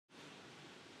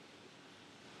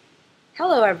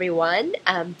Hello everyone.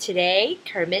 Today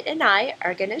Kermit and I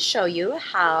are going to show you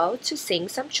how to sing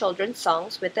some children's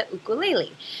songs with the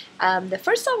ukulele. The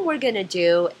first song we're going to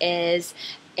do is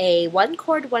a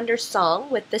one-chord wonder song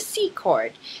with the C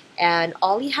chord. And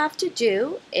all you have to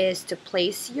do is to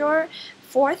place your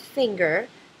fourth finger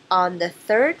on the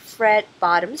third fret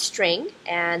bottom string,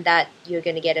 and that you're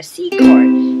going to get a C chord.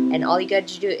 And all you got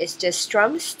to do is just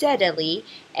strum steadily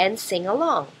and sing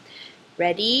along.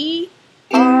 Ready?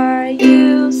 Are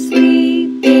you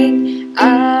sleeping?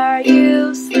 Are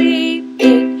you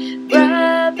sleeping?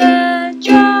 Brother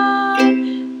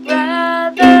John,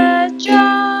 Brother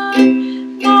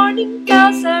John. Morning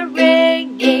bells are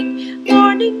ringing,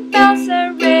 morning bells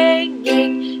are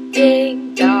ringing.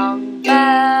 Ding dong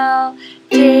bell,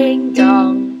 ding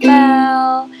dong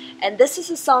bell. And this is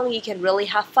a song you can really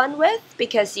have fun with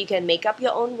because you can make up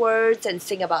your own words and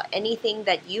sing about anything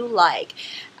that you like.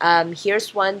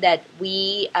 Here's one that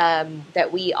we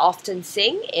often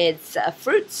sing. It's a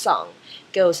fruit song.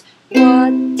 It goes,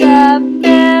 watermelon,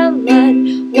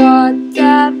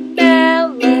 watermelon,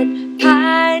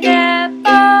 pineapple,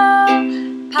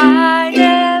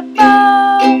 pineapple,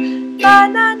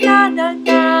 banana,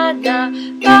 banana,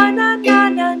 banana,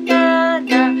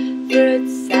 banana, fruit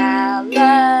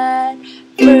salad,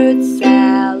 fruit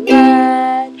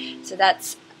salad. So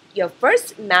that's your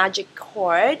first magic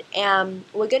chord, and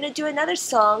we're going to do another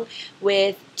song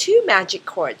with two magic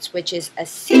chords, which is a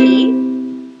C,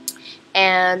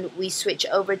 and we switch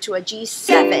over to a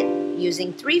G7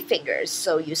 using 3 fingers.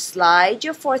 So you slide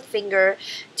your fourth finger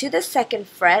to the second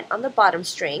fret on the bottom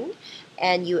string,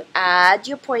 and you add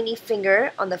your pointy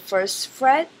finger on the first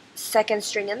fret, second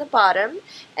string in the bottom,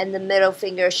 and the middle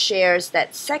finger shares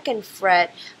that second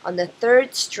fret on the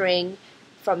third string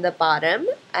from the bottom,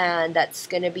 and that's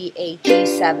going to be a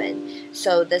G7.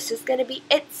 So this is going to be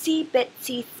Itsy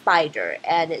Bitsy Spider,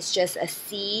 and it's just a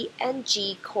C and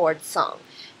G chord song.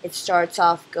 It starts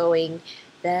off going,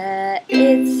 the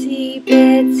itsy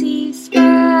bitsy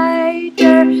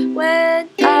spider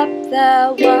went up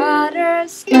the water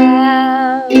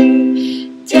spout.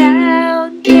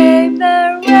 Down came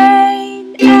the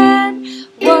rain and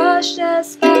washed the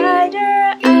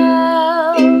spider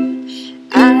out.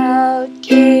 Out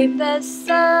came the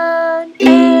sun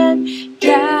and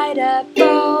dried up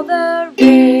all the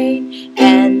rain,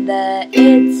 and the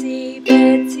itsy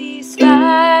bitsy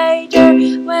spider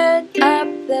went up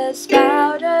the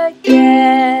spout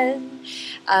again.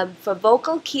 For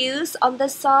vocal cues on the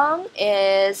song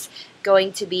is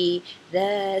going to be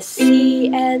the C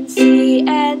and C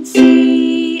and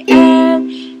C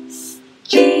and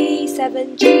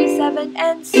G7, G7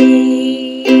 and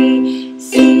C,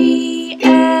 C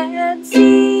and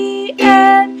C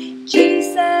and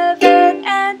G7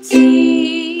 and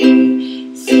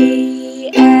C, C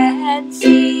and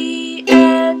C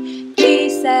and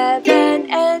G7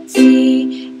 and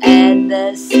C, and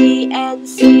the C and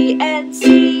C and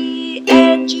C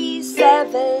and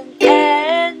G7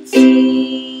 and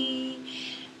C.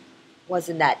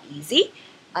 Wasn't that easy?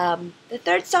 The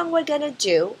third song we're gonna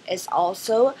do is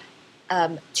also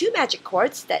two magic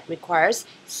chords that requires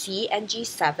C and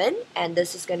G7, and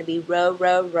this is going to be row,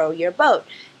 row, row your boat.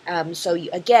 So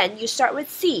again, you start with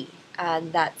C,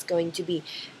 and that's going to be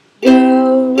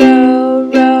row, row,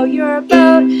 row your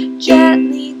boat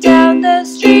gently down the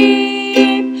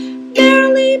stream.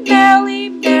 Merrily, merrily,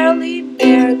 merrily,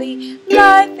 merrily,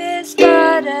 life is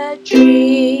but a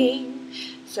dream.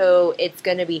 So it's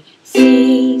going to be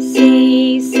C,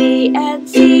 C, C and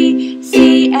C,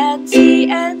 C and C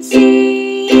and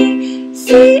C,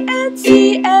 C and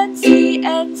C and C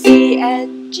and C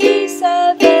and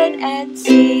G7 and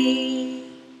C.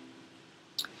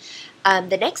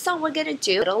 The next song we're going to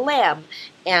do, Little Lamb,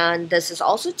 and this is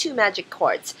also two magic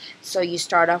chords. So you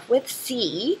start off with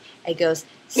C, it goes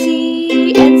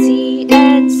C and C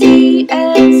and C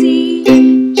and C,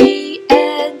 G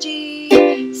and G,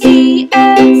 C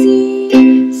and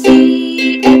C,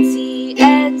 C and C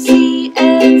and C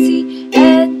and C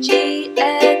and G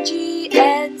and G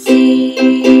and C.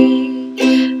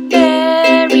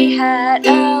 Mary had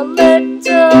a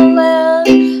little lamb,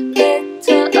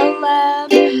 little lamb,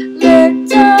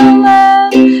 little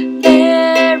lamb.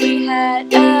 Mary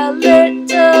had a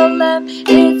little lamb,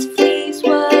 its fleece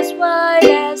was white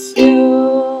as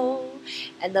snow.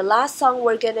 And the last song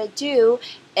we're gonna do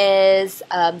is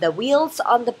the wheels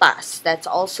on the bus. That's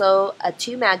also a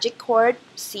two magic chord,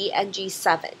 C and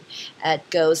G7. It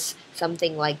goes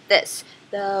something like this.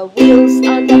 The wheels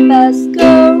on the bus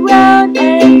go round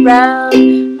and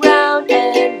round, round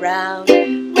and round,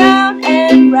 round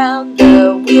and round.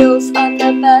 The wheels on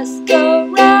the bus go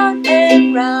round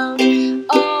and round,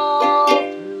 all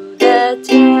through the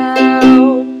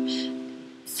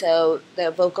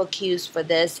the vocal cues for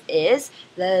this is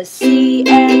the C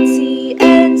and C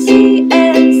and C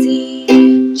and C,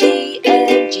 G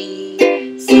and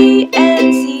G, C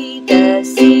and C, the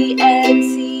C and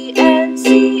C and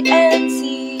C and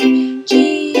C,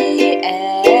 G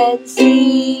and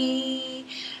C.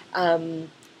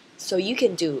 So you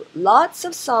can do lots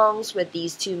of songs with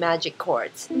these two magic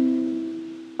chords.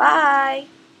 Bye!